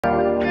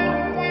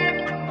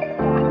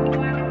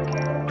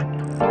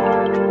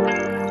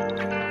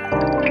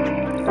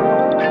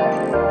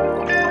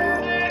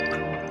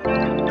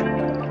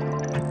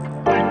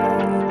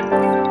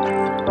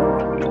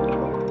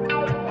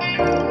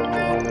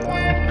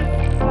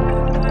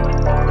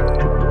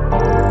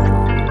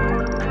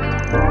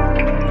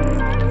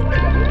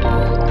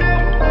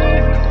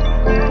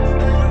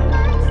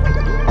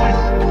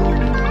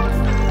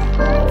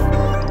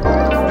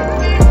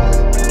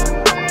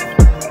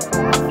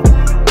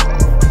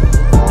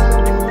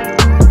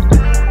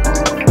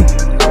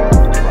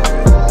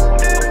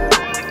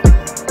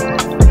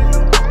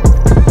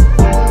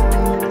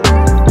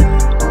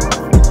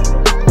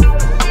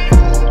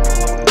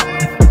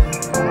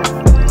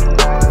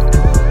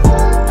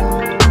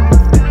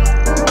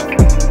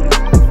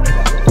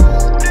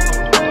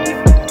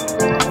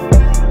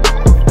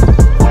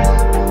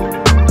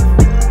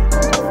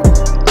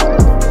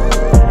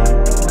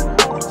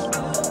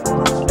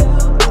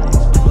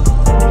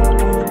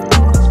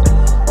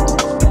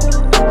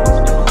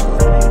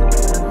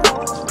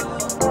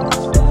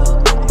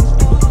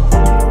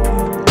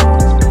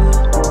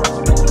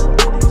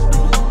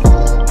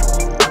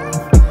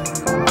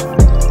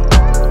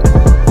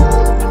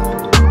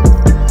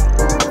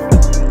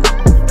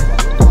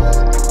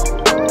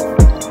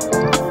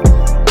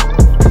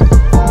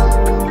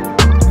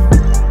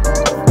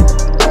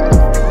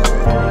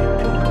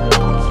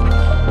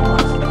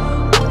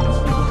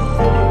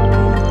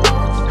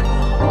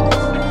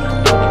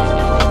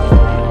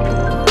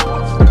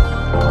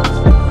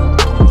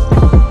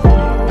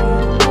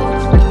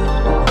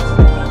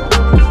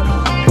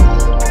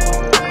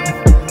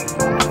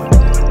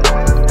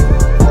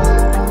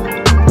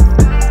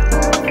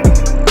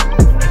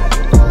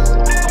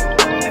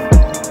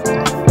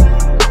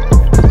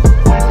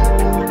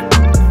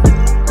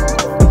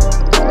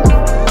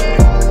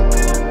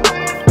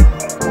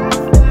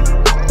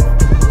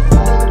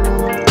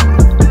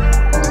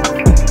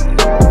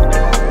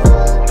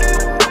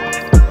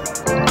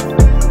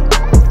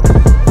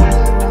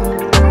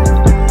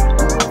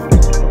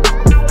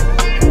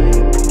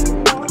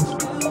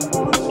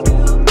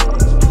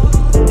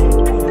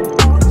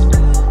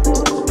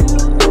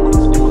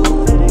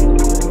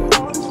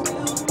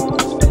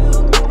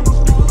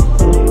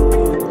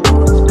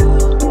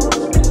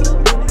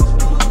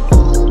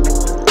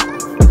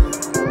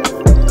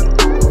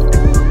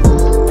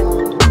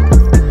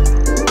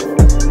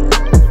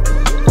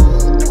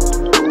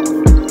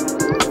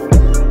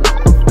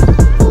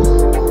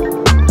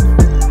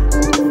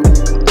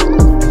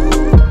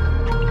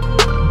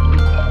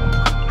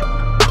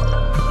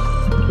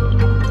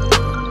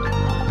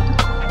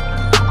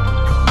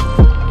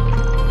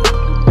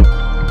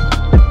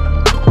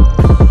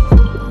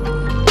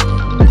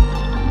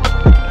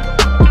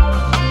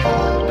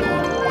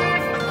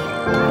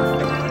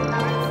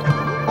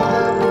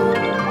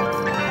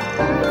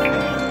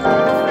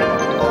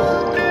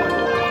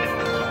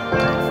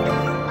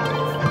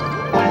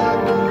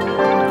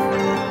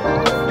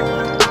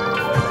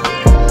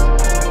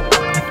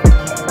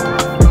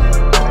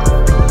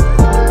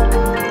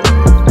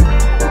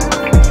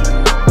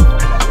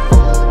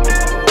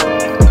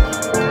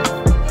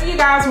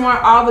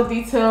all the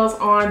details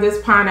on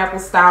this pineapple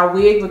style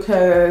wig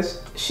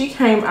because she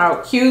came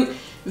out cute.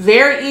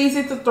 Very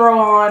easy to throw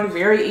on,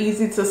 very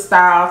easy to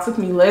style. It took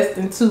me less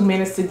than 2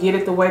 minutes to get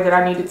it the way that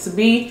I needed to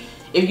be.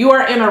 If you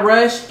are in a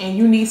rush and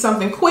you need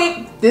something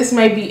quick, this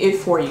may be it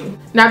for you.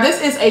 Now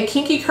this is a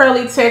kinky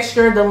curly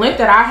texture. The length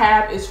that I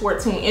have is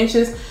 14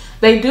 inches.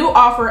 They do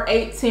offer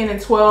 8, 10,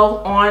 and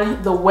 12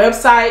 on the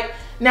website.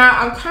 Now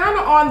I'm kind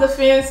of on the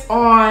fence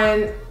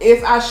on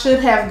if I should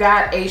have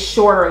got a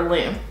shorter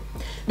length,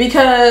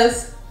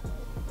 because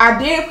I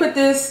did put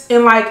this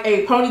in like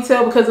a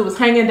ponytail because it was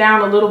hanging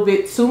down a little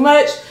bit too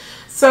much.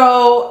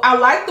 So I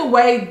like the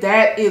way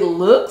that it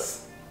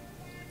looks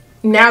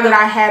now that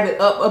I have it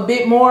up a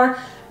bit more,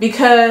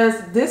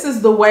 because this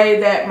is the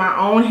way that my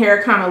own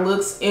hair kind of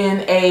looks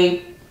in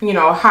a, you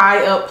know,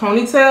 high up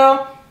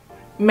ponytail.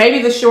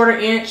 Maybe the shorter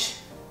inch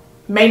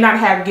may not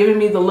have given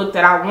me the look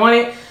that I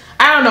wanted.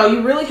 I don't know,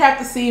 you really have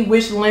to see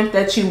which length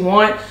that you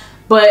want,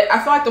 but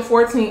I feel like the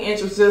 14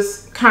 inch was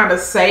just kind of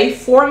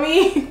safe for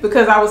me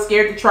because I was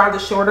scared to try the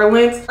shorter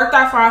lengths. It worked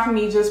out fine for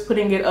me just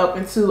putting it up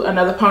into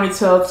another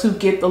ponytail to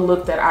get the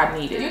look that I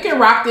needed. You can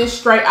rock this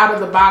straight out of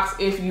the box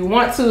if you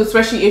want to,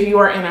 especially if you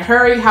are in a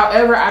hurry.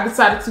 However, I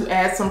decided to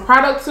add some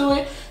product to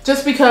it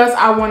just because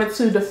I wanted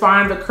to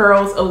define the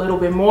curls a little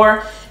bit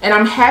more, and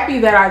I'm happy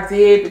that I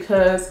did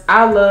because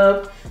I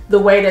love the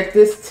way that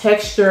this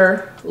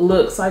texture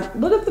looks. Like,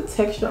 look at the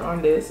texture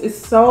on this. It's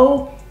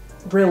so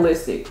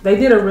realistic. They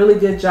did a really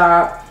good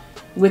job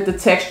with the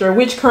texture,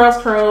 which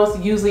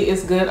CurlsCurls usually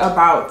is good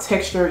about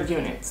texture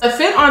units. The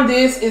fit on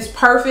this is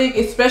perfect,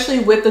 especially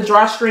with the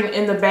drawstring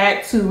in the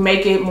back to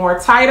make it more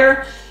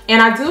tighter.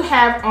 And I do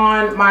have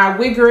on my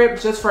wig grip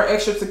just for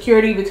extra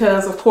security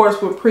because, of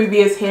course, with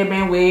previous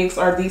headband wigs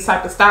or these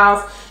type of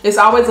styles, it's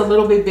always a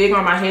little bit big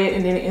on my head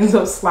and then it ends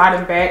up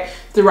sliding back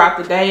throughout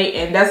the day,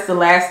 and that's the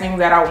last thing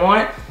that I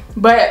want.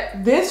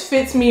 But this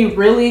fits me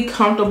really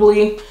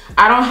comfortably.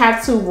 I don't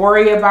have to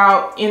worry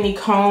about any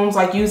combs,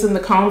 like using the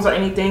combs or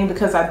anything,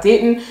 because I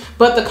didn't.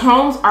 But the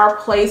combs are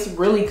placed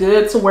really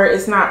good to where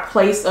it's not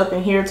placed up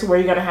in here to where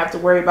you're gonna have to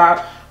worry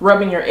about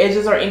rubbing your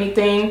edges or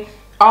anything.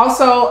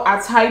 Also,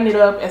 I tightened it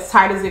up as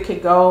tight as it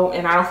could go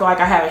and I don't feel like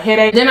I have a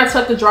headache. Then I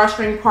tucked the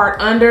drawstring part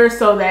under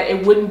so that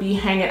it wouldn't be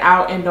hanging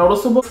out and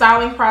noticeable.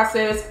 Styling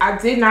process, I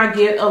did not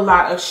get a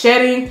lot of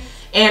shedding,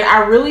 and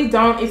I really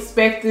don't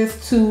expect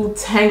this to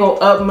tangle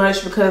up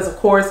much because, of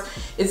course,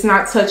 it's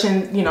not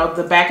touching, you know,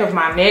 the back of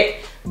my neck,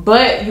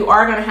 but you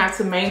are gonna have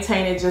to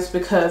maintain it just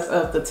because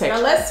of the texture.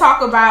 Now let's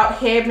talk about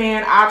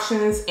headband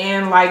options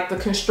and like the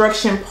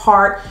construction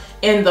part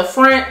in the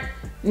front.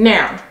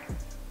 Now,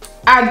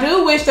 I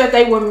do wish that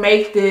they would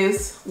make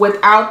this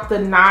without the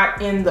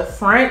knot in the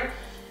front,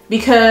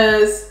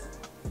 because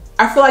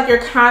I feel like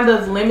you're kind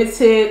of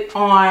limited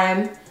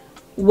on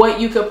what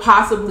you could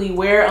possibly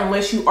wear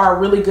unless you are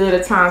really good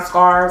at tying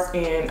scarves,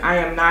 and I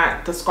am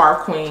not the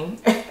scarf queen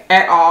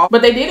at all.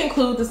 But they did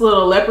include this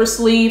little leopard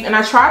sleeve, and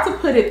I tried to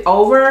put it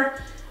over,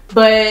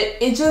 but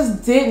it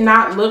just did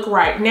not look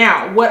right.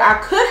 Now, what I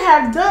could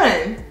have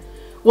done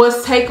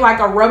was take like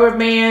a rubber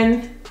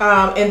band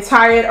and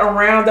tie it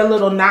around the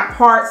little knot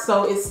part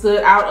so it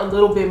stood out a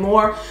little bit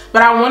more.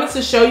 But I wanted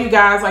to show you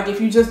guys, like, if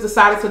you just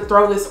decided to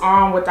throw this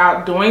on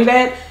without doing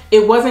that,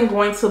 it wasn't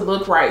going to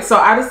look right. So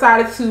I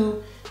decided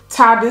to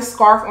tie this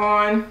scarf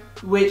on,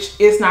 which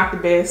is not the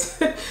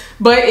best,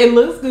 but it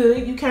looks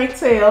good, you can't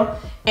tell.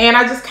 And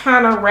I just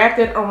kind of wrapped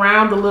it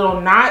around the little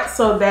knot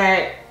so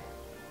that,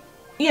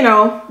 you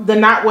know, the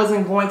knot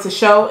wasn't going to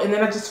show. And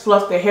then I just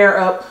fluffed the hair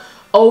up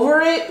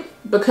over it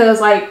because,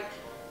 like,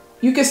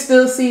 you can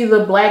still see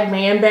the black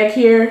man back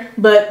here,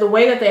 but the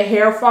way that the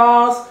hair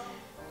falls,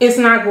 it's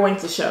not going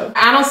to show.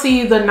 I don't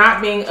see the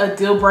knot being a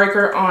deal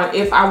breaker on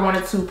if I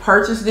wanted to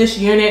purchase this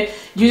unit.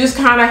 You just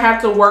kind of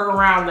have to work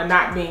around the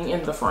knot being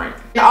in the front.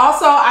 And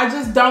also, I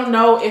just don't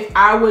know if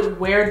I would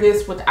wear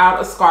this without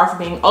a scarf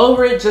being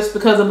over it, just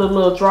because of the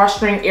little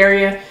drawstring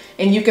area.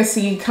 And you can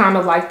see kind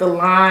of like the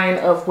line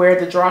of where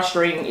the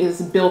drawstring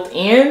is built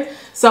in.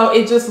 So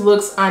it just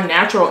looks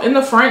unnatural. In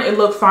the front, it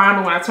looked fine,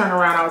 but when I turned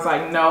around, I was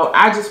like, no,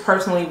 I just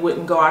personally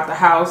wouldn't go out the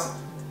house,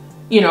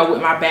 you know, with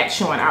my back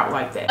showing out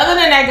like that. Other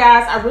than that,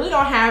 guys, I really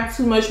don't have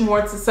too much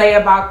more to say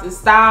about this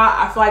style.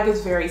 I feel like it's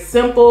very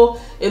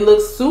simple. It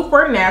looks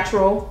super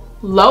natural,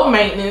 low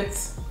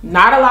maintenance,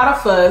 not a lot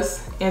of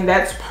fuss, and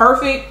that's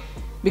perfect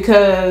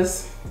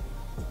because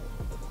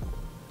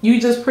you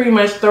just pretty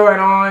much throw it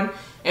on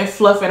and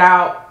fluff it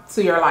out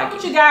to your liking.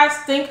 What you guys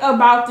think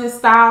about this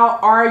style?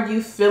 Are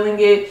you feeling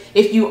it?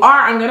 If you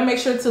are, I'm gonna make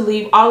sure to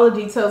leave all the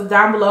details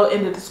down below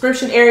in the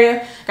description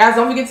area. Guys,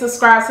 don't forget to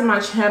subscribe to my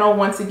channel.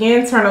 Once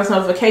again, turn those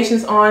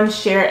notifications on,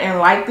 share and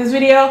like this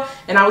video,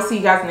 and I will see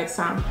you guys next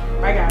time.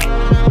 Bye,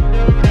 guys.